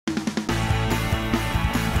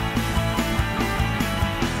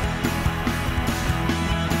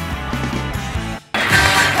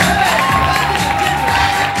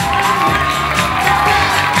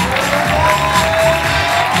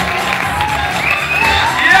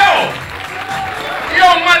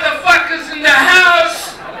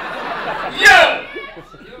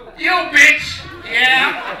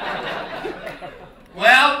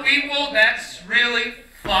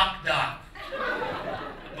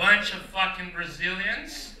bunch of fucking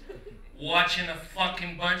Brazilians watching a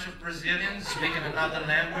fucking bunch of Brazilians speaking another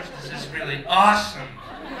language. This is really awesome.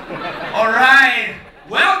 All right,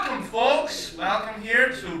 welcome folks. Welcome here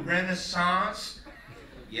to Renaissance.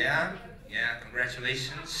 Yeah,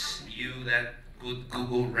 congratulations. You that could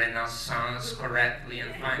Google Renaissance correctly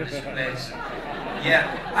and find this place.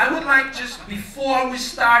 Yeah, I would like just before we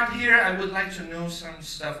start here, I would like to know some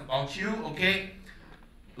stuff about you, okay?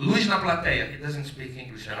 Luis na plateia, he doesn't speak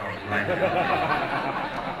English at all. Like,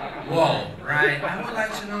 whoa, right? I would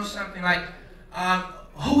like to know something like,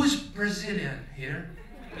 who is Brazilian here?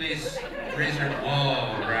 Please raise your,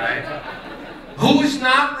 whoa, right? Who is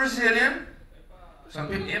not Brazilian? Some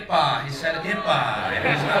people, Ipa, he said Ipa.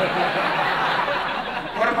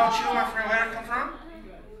 What about you, my friend? Where do you come from?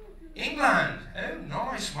 England. Oh,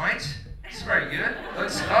 nice, mate. It's very good.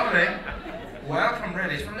 That's lovely. Welcome,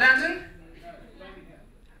 really. From London?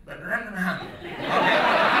 Birmingham. Okay.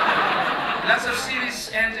 Lots of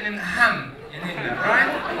cities ending in ham in England,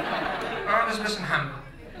 right? Oh, there's missing ham.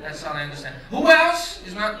 That's all I understand. Who else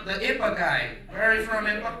is not the IPA guy? Where are you from,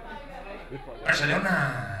 IPA?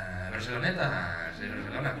 Barcelona. Barceloneta.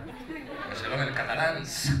 Barcelona. Barcelona,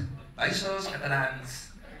 catalans. Baixos,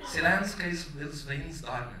 catalans. Silans, que eles veins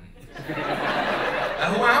dormem.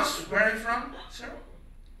 Who else? Where are you from, sir?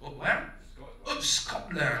 Where? Oh,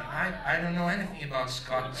 Scotland. I don't know anything about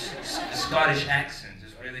Scottish accent.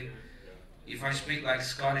 It's really, if I speak like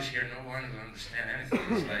Scottish here, no one will understand anything.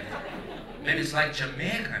 It's like, maybe it's like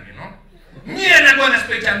Jamaican, you know? Yeah, I'm not going to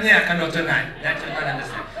speak Jamaican no tonight. That you might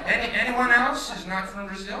understand. Anyone else is not from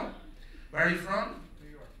Brazil? Where are you from?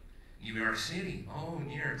 New York City. Oh,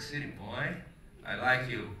 New York City, boy. I like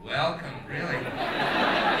you. Welcome, really.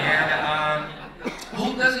 And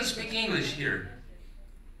who doesn't speak English here?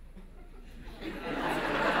 All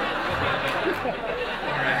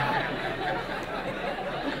right.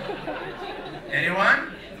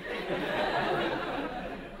 Anyone?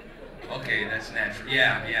 Okay, that's natural.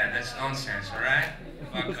 Yeah, that's nonsense, all right?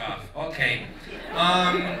 Fuck off. Okay.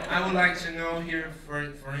 I would like to know here, for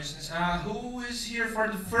instance, who is here for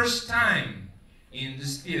the first time in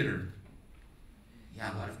this theater?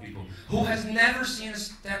 Yeah, a lot of people. Who has never seen a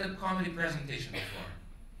stand-up comedy presentation before?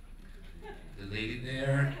 The lady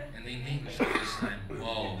there, and in English this time.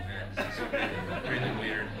 Whoa, man, this is pretty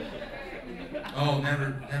weird. Oh,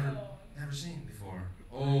 never seen before.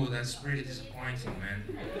 Oh, that's pretty disappointing, man.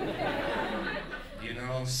 You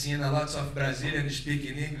know, seeing a lot of Brazilians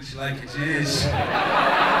speaking English like it is.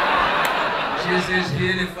 This is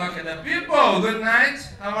really fucking up. People, good night.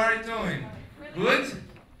 How are you doing? Good?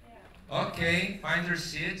 Okay, find your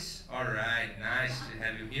seats. All right, nice to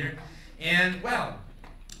have you here. And, well,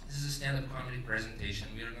 this is a stand-up comedy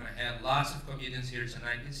presentation. We are going to have lots of comedians here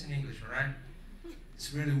tonight. It's in English, all right?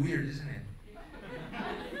 It's really weird, isn't it?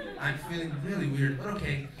 I'm feeling really weird, but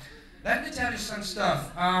okay. Let me tell you some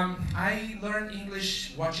stuff. I learned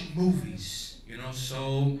English watching movies, you know,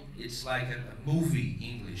 so it's like a movie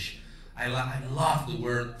English. I love the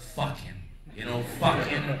word fucking. You know,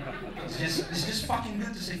 fucking. It's just fucking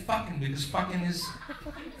good to say fucking because fucking is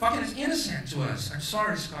innocent to us. I'm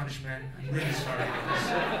sorry, Scottish man. I'm really sorry because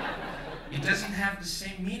it doesn't have the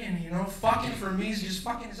same meaning. You know, fucking for me is just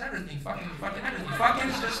fucking is everything. Fucking everything. Fucking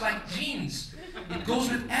is just like jeans. It goes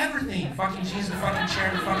with everything. Fucking jeans, the fucking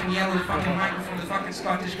chair, the fucking yellow, the fucking microphone, the fucking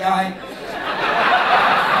Scottish guy.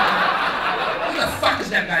 Who the fuck is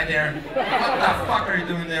that guy there? What the fuck are you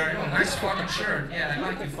doing there? Oh, nice fucking shirt. Yeah, I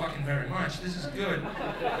like you fucking very much. This is good.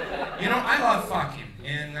 You know, I love fucking.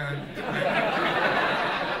 And I'm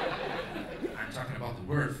talking about the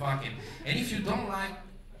word fucking. And if you don't like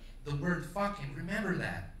the word fucking, remember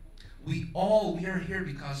that. We are here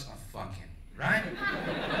because of fucking. Right?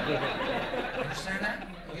 Understand that?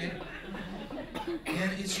 Okay?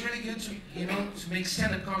 And it's really good to, you know, to make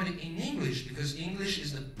stand-up comedy in English because English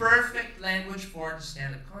is the perfect language for the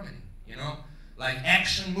stand-up comedy. You know? Like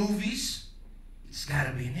action movies, it's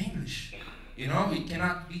gotta be in English. You know? It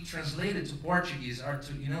cannot be translated to Portuguese or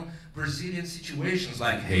to, you know, Brazilian situations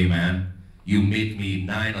like, hey man, you meet me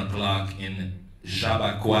 9 o'clock in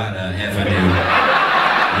Jabaquara Avenue.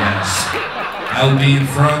 Yes. I'll be in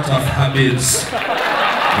front of Habib's.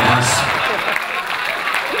 Yes.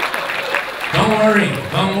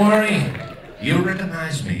 Don't worry. You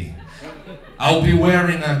recognize me. I'll be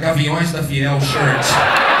wearing a Gaviões da Fiel shirt.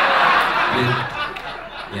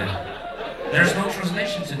 Yeah. There's no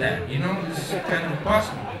translation to that, you know? This is kind of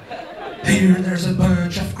impossible. Here there's a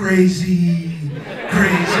bunch of crazy for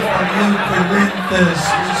you, Corinthus.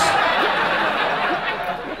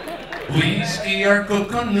 Whiskey or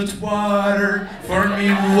coconut water, for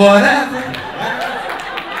me, whatever.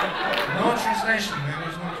 No translation. definition, man.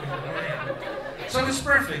 There's no, so it's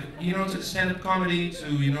perfect, you know, to stand-up comedy,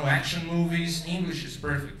 to, you know, action movies. English is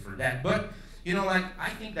perfect for that. But, you know, like, I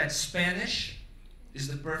think that Spanish is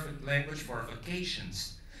the perfect language for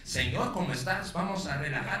vacations. Señor, ¿cómo estás? Vamos a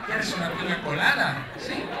relajar. ¿Quieres una piña colada?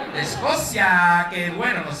 Sí. De Escocia. Que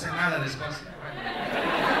bueno, no sé nada de Escocia.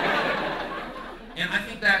 And I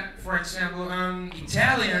think that, for example,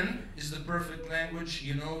 Italian is the perfect language,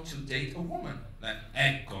 you know, to date a woman. Like,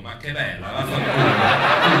 ecco, ma che bella, vaffanculo.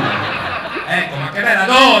 Ecco, ma che bella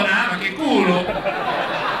donna, ma che culo.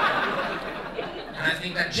 And I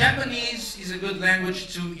think that Japanese is a good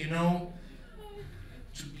language to, you know,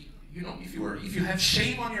 if you have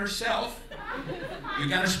shame on yourself, you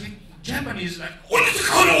gotta speak Japanese like.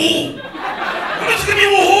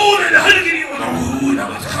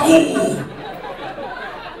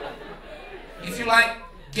 If you like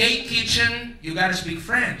gay kitchen, you gotta speak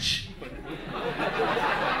French.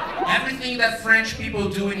 Everything that French people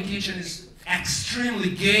do in kitchen is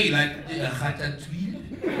extremely gay, like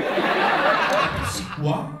ratatouille, petit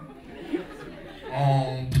pois,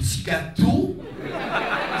 petit gâteau.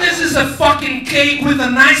 This is a fucking cake with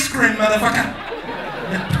an ice cream, motherfucker.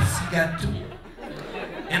 Petit gâteau.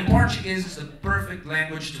 And Portuguese is the perfect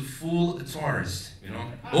language to fool a tourist, you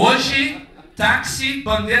know. Hoje, táxi,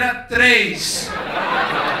 bandeira 3.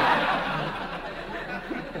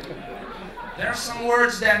 There are some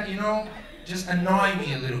words that, you know, just annoy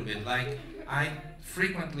me a little bit. Like, I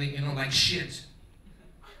frequently, you know, like shit.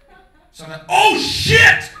 So I'm like, oh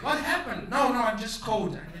shit! What happened? No, I'm just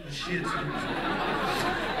cold. I need the shit.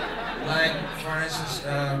 Like, for instance,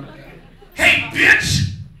 hey bitch!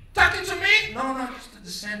 Talking to me? No, just the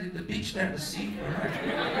sand, the beach there, the sea.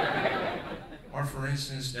 Right. Or for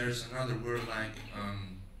instance, there's another word like,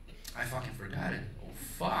 I fucking forgot it. Oh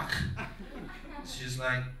fuck. It's just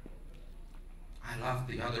like, I love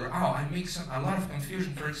the other. Oh, I make a lot of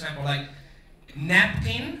confusion. For example, like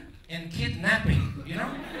napkin and kidnapping. You know,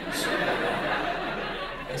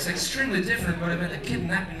 it's extremely different. But about the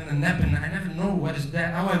kidnapping and the napping, I never know what is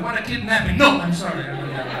that. Oh, I want a kidnapping. No, I'm sorry.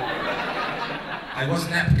 I was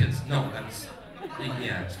napkins. No, that's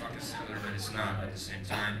yeah, it's fucking similar, but it's not at the same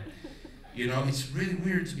time. You know, it's really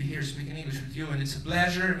weird to be here speaking English with you, and it's a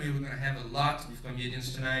pleasure. We're gonna have a lot of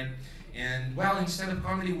comedians tonight. And, well, in stand-up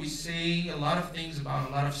comedy, we say a lot of things about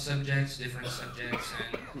a lot of subjects, different subjects.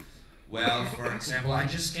 And, well, for example, I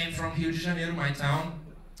just came from Rio de Janeiro, my town,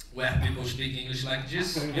 where people speak English like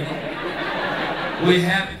this, you know. We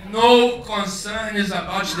have no concerns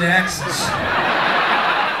about the accents.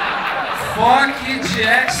 Fuck the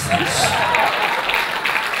accents.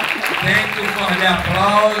 Thank you for the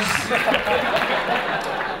applause.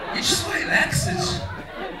 It's so relaxed.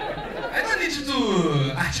 I don't need you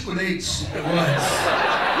to articulate the words.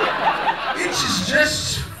 It is just,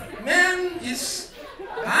 man,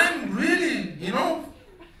 I'm really, you know,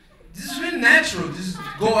 this is really natural. This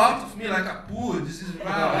go out of me like a poo. This is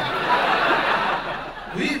wow.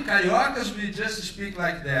 We cariocas, we just speak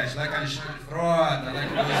like that, like Alexandre Frota, like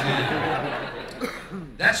those.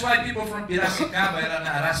 That's why people from Piracicaba and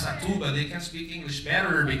Araçatuba, they can speak English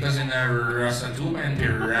better, because in Araçatuba and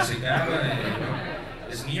Piracicaba, you know,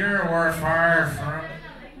 is near or far from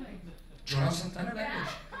Joel Santana language.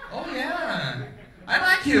 Oh yeah, I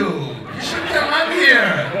like you. You should come up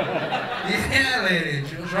here. Yeah, lady,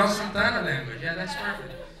 Joel Santana language. Yeah, that's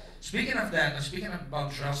perfect. Speaking of that, speaking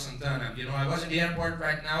about Joel Santana, you know, I was in the airport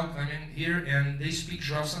right now, coming here, and they speak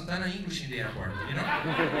Joel Santana English in the airport, you know?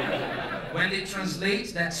 When they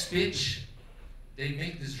translate that speech, they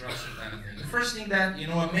make this Joel Santana thing. The first thing that, you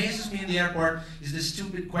know, amazes me in the airport is the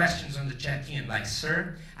stupid questions on the check-in, like,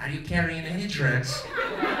 sir, are you carrying any drugs?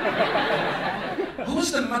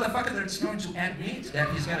 Who's the motherfucker that's going to admit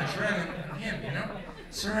that he's got a drug on him, you know?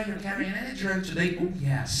 Sir, are you carrying any drug today? Oh,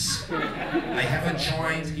 yes. I have a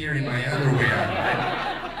joint here in my underwear.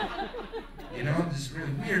 You know, this is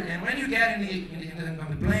really weird. And when you get on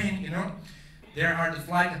the plane, you know, there are the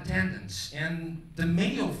flight attendants. And the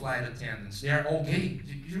male flight attendants, they are all gay.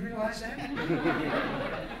 Did you realize that?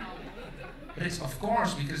 But it's, of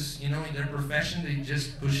course, because, you know, in their profession, they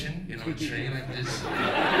just push in, you know, a tray like this.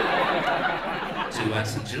 Do you want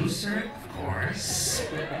some juice, sir? Of course.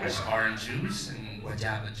 There's orange juice and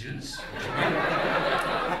guajava juice.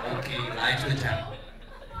 Okay, light guajava.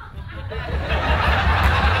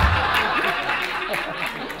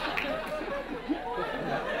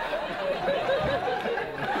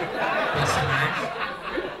 What's the knife?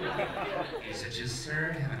 Here's a juice,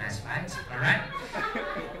 sir. Have a nice bite. All right?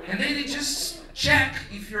 And then they just check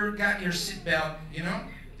if you got your seatbelt, you know?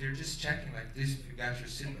 they're just checking like this if you got your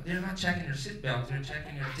seat. They're not checking your seatbelt, they're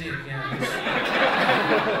checking your dick, yeah.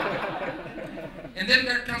 And then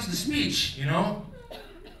there comes the speech, you know?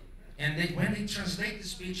 And when they translate the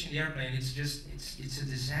speech in the airplane, it's a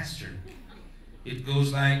disaster. It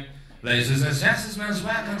goes like, ladies and gentlemen,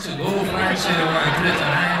 welcome to go flight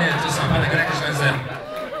to somebody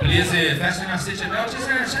please fasten your seatbelt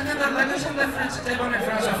and the luggage in the front table in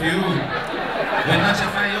front of you. We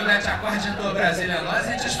notify you that according to Brazilian laws,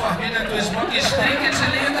 it is forbidden to smoke string and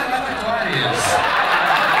leave the lavatories.